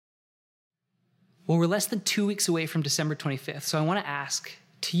Well, we're less than 2 weeks away from December 25th, so I want to ask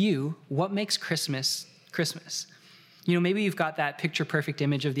to you, what makes Christmas Christmas? You know, maybe you've got that picture-perfect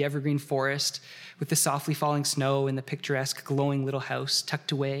image of the evergreen forest with the softly falling snow and the picturesque glowing little house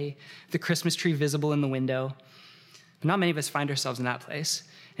tucked away, the Christmas tree visible in the window. But not many of us find ourselves in that place,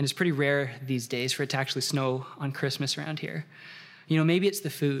 and it's pretty rare these days for it to actually snow on Christmas around here. You know, maybe it's the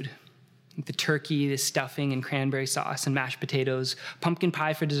food, the turkey, the stuffing and cranberry sauce and mashed potatoes, pumpkin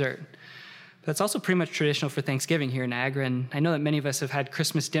pie for dessert. But that's also pretty much traditional for Thanksgiving here in Niagara, and I know that many of us have had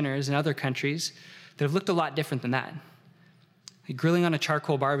Christmas dinners in other countries that have looked a lot different than that. Like grilling on a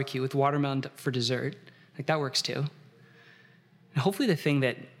charcoal barbecue with watermelon for dessert, like that works too. And hopefully the thing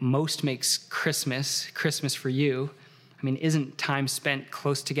that most makes Christmas for you, isn't time spent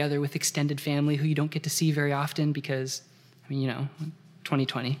close together with extended family who you don't get to see very often because,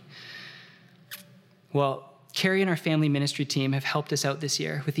 2020. Well, Carrie and our family ministry team have helped us out this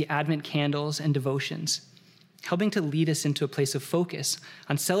year with the Advent candles and devotions, helping to lead us into a place of focus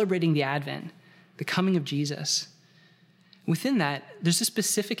on celebrating the Advent, the coming of Jesus. Within that, there's a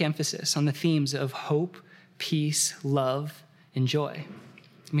specific emphasis on the themes of hope, peace, love, and joy.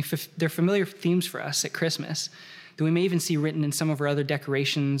 They're familiar themes for us at Christmas that we may even see written in some of our other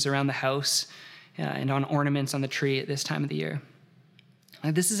decorations around the house and on ornaments on the tree at this time of the year.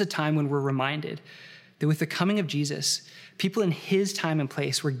 This is a time when we're reminded that with the coming of Jesus, people in his time and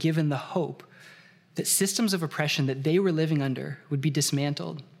place were given the hope that systems of oppression that they were living under would be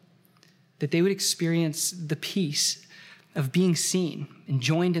dismantled, that they would experience the peace of being seen and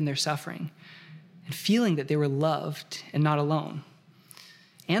joined in their suffering and feeling that they were loved and not alone,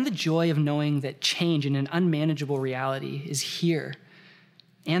 and the joy of knowing that change in an unmanageable reality is here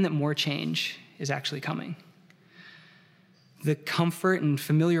and that more change is actually coming. The comfort and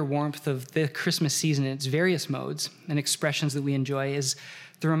familiar warmth of the Christmas season in its various modes and expressions that we enjoy is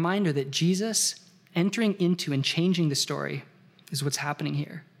the reminder that Jesus entering into and changing the story is what's happening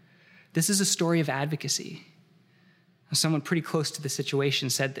here. This is a story of advocacy. Someone pretty close to the situation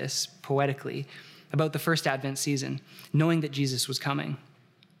said this poetically about the first Advent season, knowing that Jesus was coming.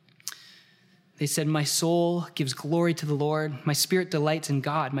 They said, "My soul gives glory to the Lord. My spirit delights in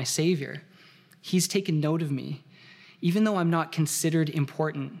God, my Savior. He's taken note of me. Even though I'm not considered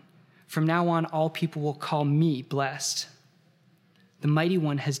important, from now on, all people will call me blessed. The Mighty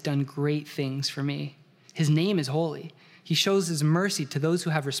One has done great things for me. His name is holy. He shows his mercy to those who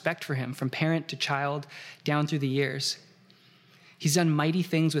have respect for him, from parent to child, down through the years. He's done mighty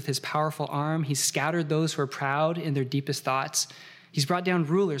things with his powerful arm. He's scattered those who are proud in their deepest thoughts. He's brought down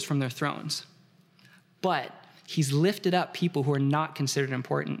rulers from their thrones. But he's lifted up people who are not considered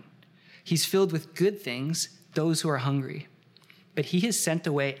important. He's filled with good things those who are hungry, but he has sent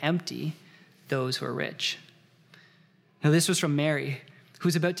away empty those who are rich." Now, this was from Mary, who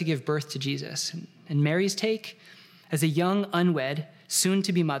was about to give birth to Jesus. And Mary's take, as a young, unwed,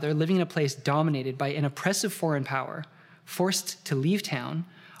 soon-to-be mother living in a place dominated by an oppressive foreign power, forced to leave town,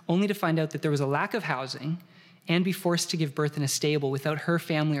 only to find out that there was a lack of housing and be forced to give birth in a stable without her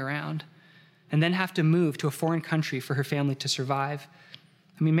family around, and then have to move to a foreign country for her family to survive.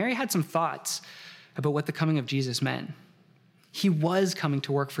 Mary had some thoughts about what the coming of Jesus meant. He was coming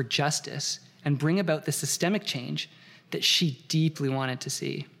to work for justice and bring about the systemic change that she deeply wanted to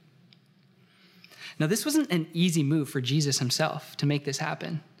see. Now, this wasn't an easy move for Jesus himself to make this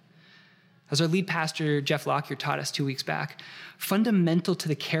happen. As our lead pastor, Jeff Lockyer, taught us 2 weeks back, fundamental to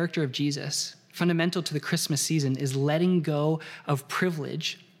the character of Jesus, fundamental to the Christmas season, is letting go of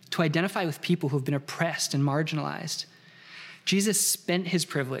privilege to identify with people who have been oppressed and marginalized. Jesus spent his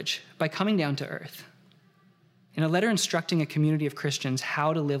privilege by coming down to earth. In a letter instructing a community of Christians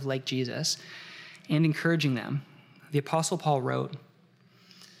how to live like Jesus and encouraging them, the Apostle Paul wrote,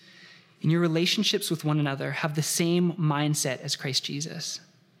 "In your relationships with one another, have the same mindset as Christ Jesus,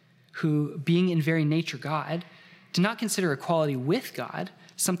 who, being in very nature God, did not consider equality with God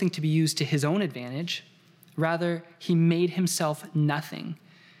something to be used to his own advantage. Rather, he made himself nothing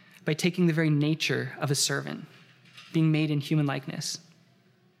by taking the very nature of a servant, being made in human likeness."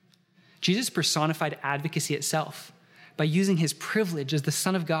 Jesus personified advocacy itself by using his privilege as the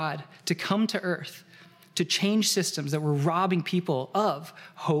Son of God to come to earth, to change systems that were robbing people of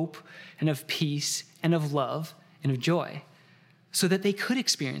hope and of peace and of love and of joy, so that they could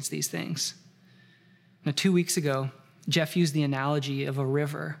experience these things. Now, 2 weeks ago, Jeff used the analogy of a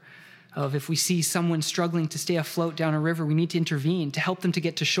river, of if we see someone struggling to stay afloat down a river, we need to intervene to help them to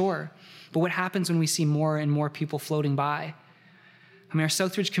get to shore. But what happens when we see more and more people floating by? Our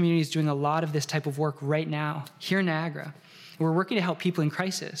Southridge community is doing a lot of this type of work right now, here in Niagara. We're working to help people in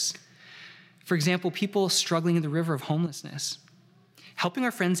crisis. For example, people struggling in the river of homelessness. Helping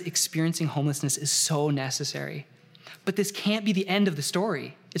our friends experiencing homelessness is so necessary. But this can't be the end of the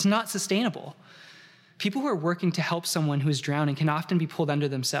story. It's not sustainable. People who are working to help someone who is drowning can often be pulled under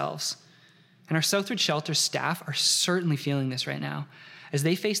themselves. And our Southwood Shelter staff are certainly feeling this right now as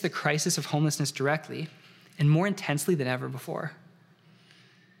they face the crisis of homelessness directly and more intensely than ever before.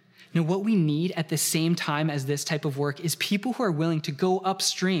 Now, what we need at the same time as this type of work is people who are willing to go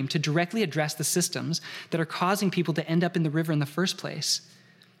upstream to directly address the systems that are causing people to end up in the river in the first place,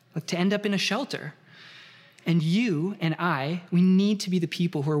 like to end up in a shelter. And you and I, we need to be the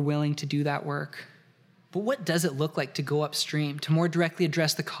people who are willing to do that work. But what does it look like to go upstream, to more directly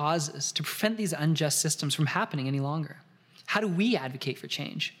address the causes, to prevent these unjust systems from happening any longer? How do we advocate for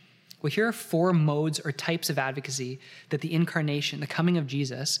change? Well, here are 4 modes or types of advocacy that the incarnation, the coming of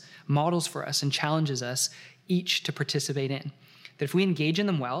Jesus, models for us and challenges us each to participate in. That if we engage in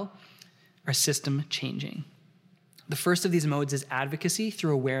them well, our system changing. The first of these modes is advocacy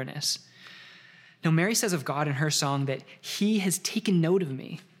through awareness. Now, Mary says of God in her song that he has taken note of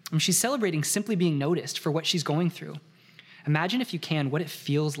me. She's celebrating simply being noticed for what she's going through. Imagine, if you can, what it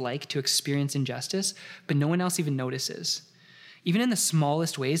feels like to experience injustice, but no one else even notices. Even in the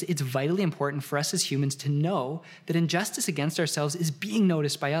smallest ways, it's vitally important for us as humans to know that injustice against ourselves is being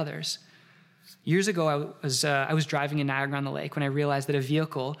noticed by others. Years ago, I was driving in Niagara-on-the-Lake when I realized that a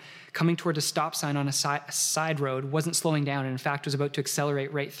vehicle coming toward a stop sign on a side road wasn't slowing down and, in fact, was about to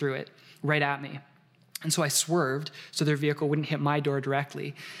accelerate right through it, right at me. And so I swerved so their vehicle wouldn't hit my door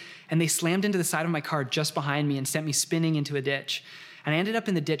directly. And they slammed into the side of my car just behind me and sent me spinning into a ditch. And I ended up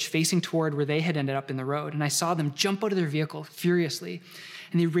in the ditch facing toward where they had ended up in the road. And I saw them jump out of their vehicle furiously.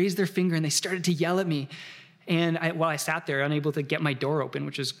 And they raised their finger and they started to yell at me. And while I sat there, unable to get my door open,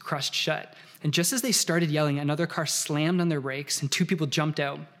 which was crushed shut. And just as they started yelling, another car slammed on their brakes and 2 people jumped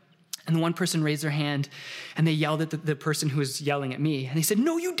out. And the one person raised their hand and they yelled at the person who was yelling at me. And they said,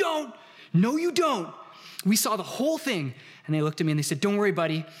 "No, you don't. No, you don't. We saw the whole thing." And they looked at me and they said, "Don't worry,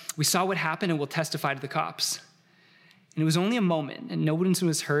 buddy. We saw what happened and we'll testify to the cops." And it was only a moment and no one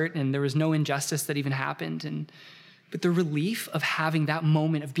was hurt and there was no injustice that even happened. But the relief of having that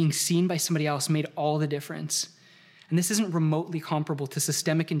moment of being seen by somebody else made all the difference. And this isn't remotely comparable to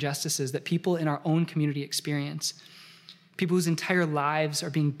systemic injustices that people in our own community experience. People whose entire lives are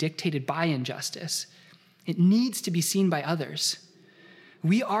being dictated by injustice. It needs to be seen by others.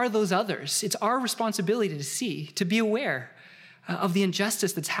 We are those others. It's our responsibility to see, to be aware of the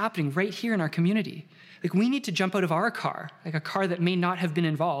injustice that's happening right here in our community. Like, we need to jump out of our car, like a car that may not have been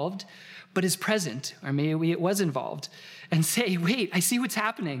involved, but is present, or maybe it was involved, and say, "Wait, I see what's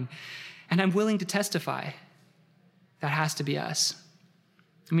happening, and I'm willing to testify." That has to be us.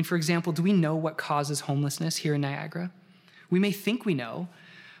 I mean, for example, do we know what causes homelessness here in Niagara? We may think we know,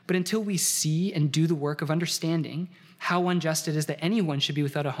 but until we see and do the work of understanding how unjust it is that anyone should be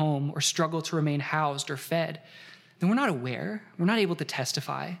without a home or struggle to remain housed or fed, then we're not aware, we're not able to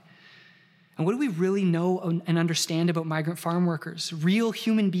testify. And what do we really know and understand about migrant farm workers, real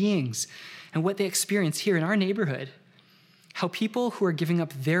human beings, and what they experience here in our neighborhood? How people who are giving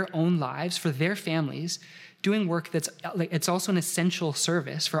up their own lives for their families, doing work that's it's also an essential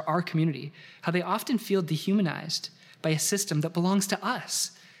service for our community, how they often feel dehumanized by a system that belongs to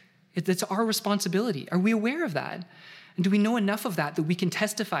us. It's our responsibility. Are we aware of that? And do we know enough of that we can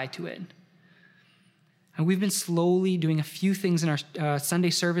testify to it? And we've been slowly doing a few things in our Sunday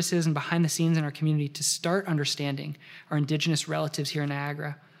services and behind the scenes in our community to start understanding our Indigenous relatives here in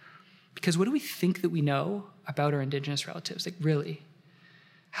Niagara. Because what do we think that we know about our Indigenous relatives? Like, really?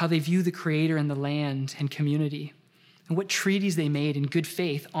 How they view the Creator and the land and community, and what treaties they made in good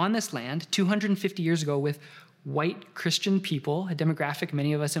faith on this land 250 years ago with white Christian people, a demographic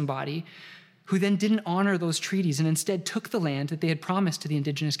many of us embody, who then didn't honor those treaties and instead took the land that they had promised to the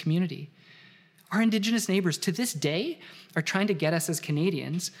Indigenous community. Our Indigenous neighbors to this day are trying to get us as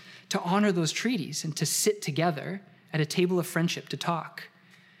Canadians to honor those treaties and to sit together at a table of friendship to talk.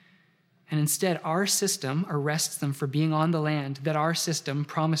 And instead, our system arrests them for being on the land that our system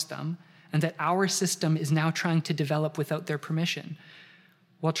promised them and that our system is now trying to develop without their permission,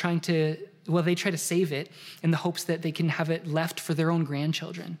 while they try to save it in the hopes that they can have it left for their own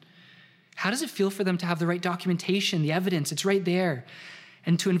grandchildren. How does it feel for them to have the right documentation, the evidence? It's right there.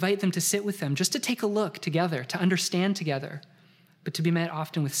 And to invite them to sit with them, just to take a look together, to understand together, but to be met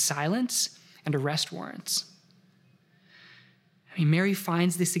often with silence and arrest warrants. I mean, Mary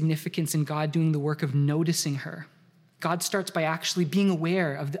finds the significance in God doing the work of noticing her. God starts by actually being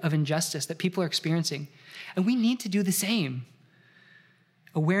aware of injustice that people are experiencing. And we need to do the same.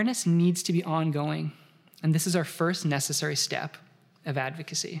 Awareness needs to be ongoing. And this is our first necessary step of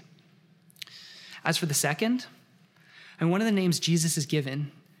advocacy. As for the second, And one of the names Jesus is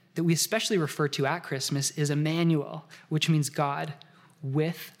given that we especially refer to at Christmas is Emmanuel, which means God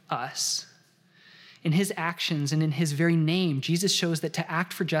with us. In his actions and in his very name, Jesus shows that to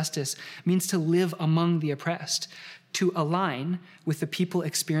act for justice means to live among the oppressed, to align with the people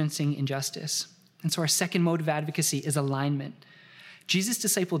experiencing injustice. And so our second mode of advocacy is alignment. Jesus'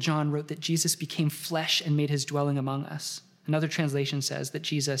 disciple John wrote that Jesus became flesh and made his dwelling among us. Another translation says that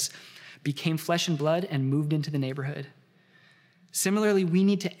Jesus became flesh and blood and moved into the neighborhood. Similarly, we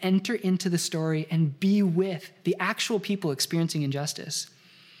need to enter into the story and be with the actual people experiencing injustice.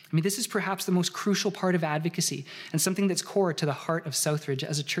 I mean, this is perhaps the most crucial part of advocacy and something that's core to the heart of Southridge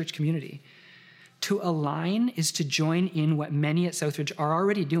as a church community. To align is to join in what many at Southridge are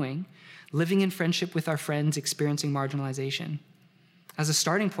already doing, living in friendship with our friends experiencing marginalization. As a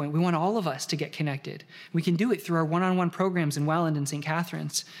starting point, we want all of us to get connected. We can do it through our one-on-one programs in Welland and St.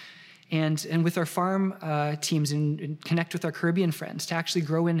 Catharines, and with our farm teams and connect with our Caribbean friends to actually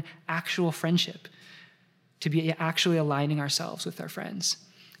grow in actual friendship, to be actually aligning ourselves with our friends.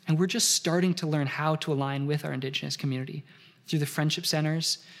 And we're just starting to learn how to align with our Indigenous community through the friendship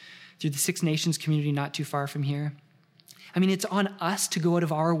centers, through the Six Nations community not too far from here. I mean, it's on us to go out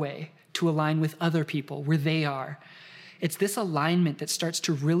of our way to align with other people where they are. It's this alignment that starts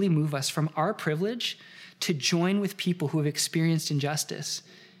to really move us from our privilege to join with people who have experienced injustice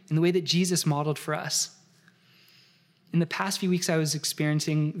in the way that Jesus modeled for us. In the past few weeks, I was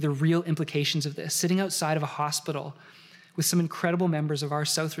experiencing the real implications of this, sitting outside of a hospital with some incredible members of our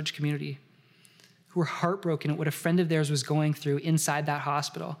Southridge community who were heartbroken at what a friend of theirs was going through inside that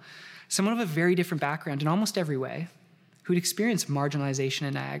hospital. Someone of a very different background in almost every way, who'd experienced marginalization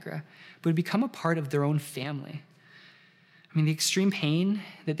in Niagara, but had become a part of their own family. I mean, the extreme pain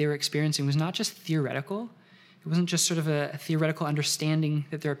that they were experiencing was not just theoretical. It wasn't just sort of a theoretical understanding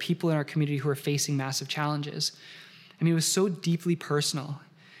that there are people in our community who are facing massive challenges. I mean, it was so deeply personal.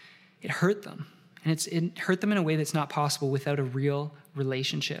 It hurt them. And it hurt them in a way that's not possible without a real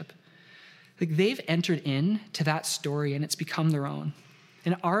relationship. Like, they've entered into that story and it's become their own.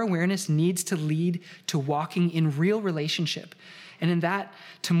 And our awareness needs to lead to walking in real relationship. And in that,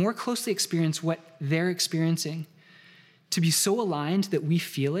 to more closely experience what they're experiencing, to be so aligned that we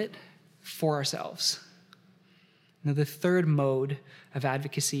feel it for ourselves. Now, the third mode of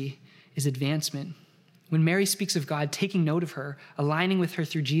advocacy is advancement. When Mary speaks of God taking note of her, aligning with her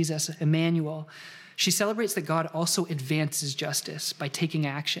through Jesus, Emmanuel, she celebrates that God also advances justice by taking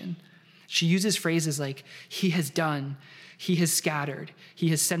action. She uses phrases like, he has done, he has scattered, he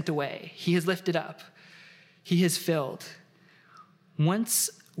has sent away, he has lifted up, he has filled.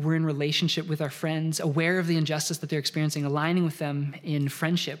 Once we're in relationship with our friends, aware of the injustice that they're experiencing, aligning with them in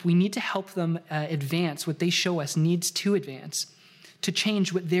friendship, we need to help them advance what they show us needs to advance, to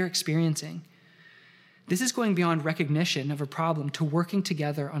change what they're experiencing. This is going beyond recognition of a problem to working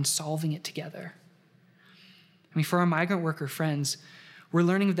together on solving it together. I mean, for our migrant worker friends, we're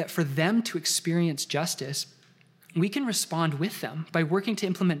learning that for them to experience justice, we can respond with them by working to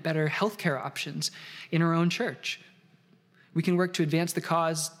implement better healthcare options in our own church. We can work to advance the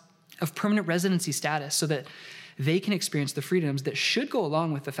cause of permanent residency status so that they can experience the freedoms that should go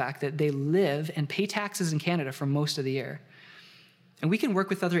along with the fact that they live and pay taxes in Canada for most of the year. And we can work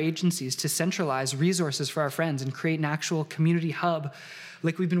with other agencies to centralize resources for our friends and create an actual community hub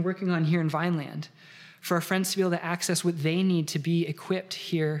like we've been working on here in Vineland, for our friends to be able to access what they need to be equipped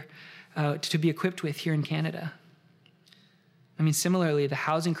here, with here in Canada. I mean, similarly, the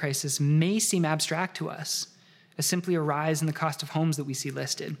housing crisis may seem abstract to us as simply a rise in the cost of homes that we see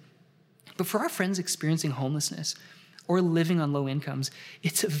listed. But for our friends experiencing homelessness or living on low incomes,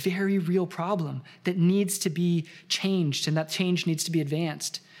 it's a very real problem that needs to be changed, and that change needs to be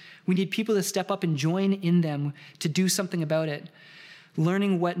advanced. We need people to step up and join in them to do something about it,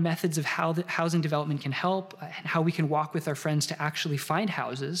 learning what methods of how the housing development can help, and how we can walk with our friends to actually find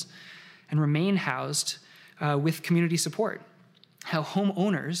houses and remain housed with community support, how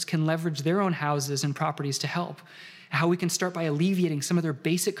homeowners can leverage their own houses and properties to help, how we can start by alleviating some of their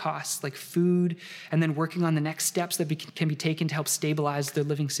basic costs like food, and then working on the next steps that can be taken to help stabilize their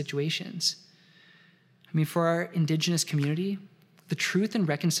living situations. I mean, for our Indigenous community, the Truth and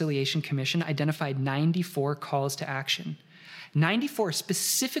Reconciliation Commission identified 94 calls to action, 94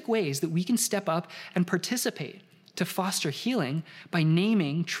 specific ways that we can step up and participate to foster healing by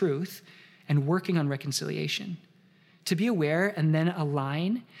naming truth and working on reconciliation. To be aware and then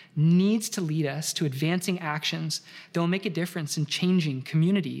align needs to lead us to advancing actions that will make a difference in changing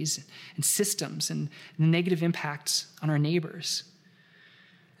communities and systems and the negative impacts on our neighbors.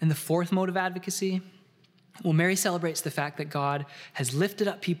 And the fourth mode of advocacy, well, Mary celebrates the fact that God has lifted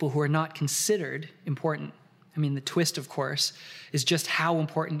up people who are not considered important I mean, the twist, of course, is just how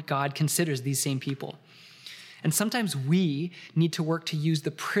important God considers these same people. And sometimes we need to work to use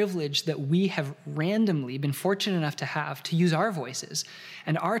the privilege that we have randomly been fortunate enough to have to use our voices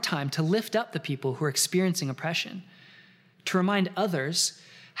and our time to lift up the people who are experiencing oppression, to remind others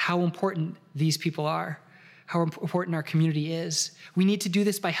how important these people are, how important our community is. We need to do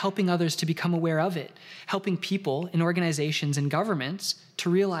this by helping others to become aware of it, helping people in organizations and governments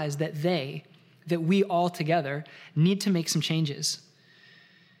to realize that we all together need to make some changes.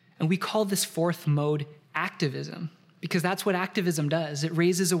 And we call this fourth mode activism, because that's what activism does. It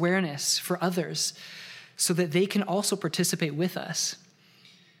raises awareness for others so that they can also participate with us.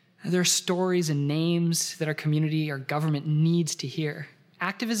 There are stories and names that our community, our government needs to hear.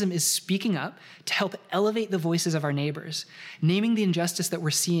 Activism is speaking up to help elevate the voices of our neighbors, naming the injustice that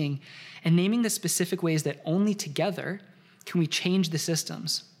we're seeing, and naming the specific ways that only together can we change the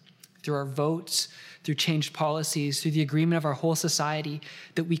systems, through our votes, through changed policies, through the agreement of our whole society,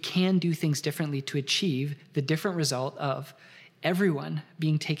 that we can do things differently to achieve the different result of everyone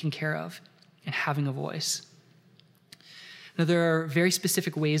being taken care of and having a voice. Now, there are very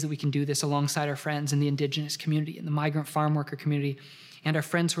specific ways that we can do this alongside our friends in the Indigenous community, in the migrant farm worker community, and our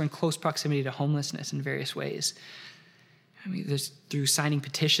friends who are in close proximity to homelessness in various ways. I mean, there's through signing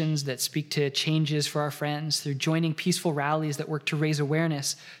petitions that speak to changes for our friends, through joining peaceful rallies that work to raise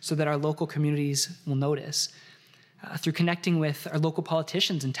awareness so that our local communities will notice, through connecting with our local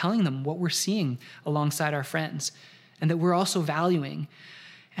politicians and telling them what we're seeing alongside our friends, and that we're also valuing,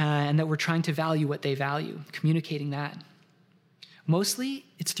 and that we're trying to value what they value, communicating that. Mostly,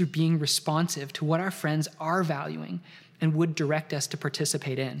 it's through being responsive to what our friends are valuing and would direct us to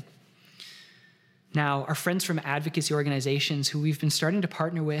participate in. Now, our friends from advocacy organizations who we've been starting to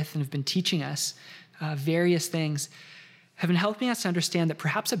partner with and have been teaching us various things have been helping us to understand that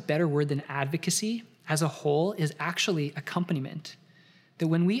perhaps a better word than advocacy as a whole is actually accompaniment. That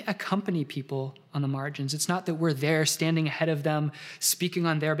when we accompany people on the margins, it's not that we're there standing ahead of them, speaking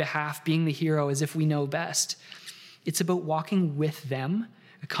on their behalf, being the hero as if we know best. It's about walking with them,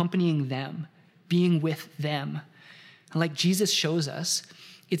 accompanying them, being with them. And like Jesus shows us,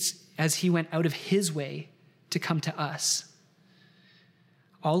 it's as he went out of his way to come to us.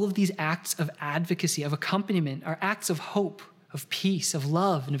 All of these acts of advocacy, of accompaniment, are acts of hope, of peace, of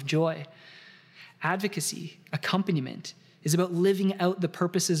love, and of joy. Advocacy, accompaniment, is about living out the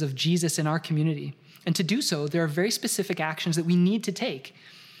purposes of Jesus in our community. And to do so, there are very specific actions that we need to take.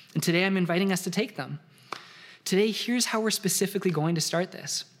 And today I'm inviting us to take them. Today, here's how we're specifically going to start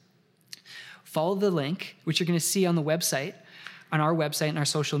this. Follow the link, which you're going to see on the website, on our website and our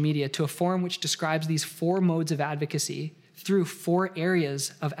social media, to a forum which describes these 4 modes of advocacy through 4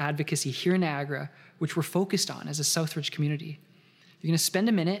 areas of advocacy here in Niagara, which we're focused on as a Southridge community. You're going to spend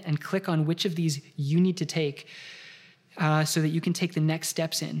a minute and click on which of these you need to take so that you can take the next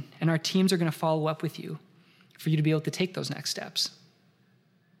steps in. And our teams are going to follow up with you for you to be able to take those next steps.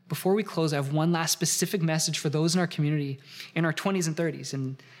 Before we close, I have one last specific message for those in our community in our 20s and 30s.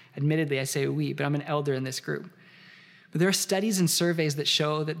 And admittedly, I say we, but I'm an elder in this group. But there are studies and surveys that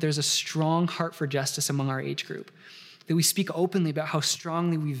show that there's a strong heart for justice among our age group, that we speak openly about how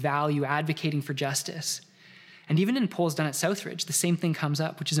strongly we value advocating for justice. And even in polls done at Southridge, the same thing comes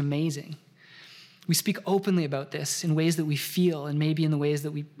up, which is amazing. We speak openly about this in ways that we feel and maybe in the ways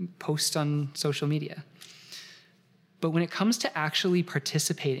that we post on social media. But when it comes to actually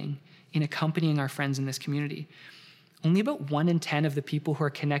participating in accompanying our friends in this community, only about 1 in 10 of the people who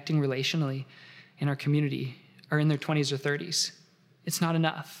are connecting relationally in our community are in their 20s or 30s. It's not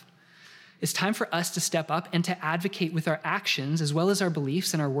enough. It's time for us to step up and to advocate with our actions as well as our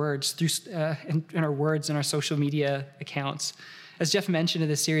beliefs and our words in our social media accounts. As Jeff mentioned in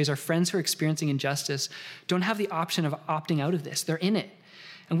this series, our friends who are experiencing injustice don't have the option of opting out of this. They're in it.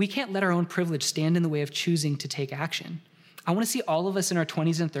 And we can't let our own privilege stand in the way of choosing to take action. I want to see all of us in our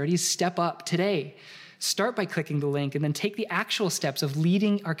 20s and 30s step up today. Start by clicking the link and then take the actual steps of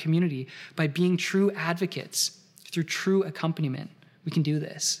leading our community by being true advocates through true accompaniment. We can do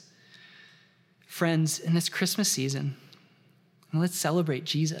this. Friends, in this Christmas season, let's celebrate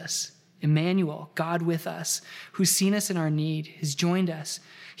Jesus, Emmanuel, God with us, who's seen us in our need, has joined us.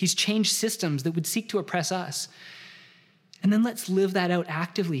 He's changed systems that would seek to oppress us. And then let's live that out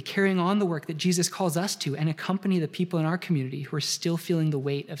actively, carrying on the work that Jesus calls us to and accompany the people in our community who are still feeling the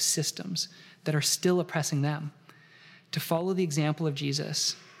weight of systems that are still oppressing them, to follow the example of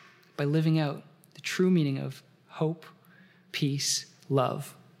Jesus by living out the true meaning of hope, peace,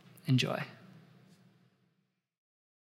 love, and joy.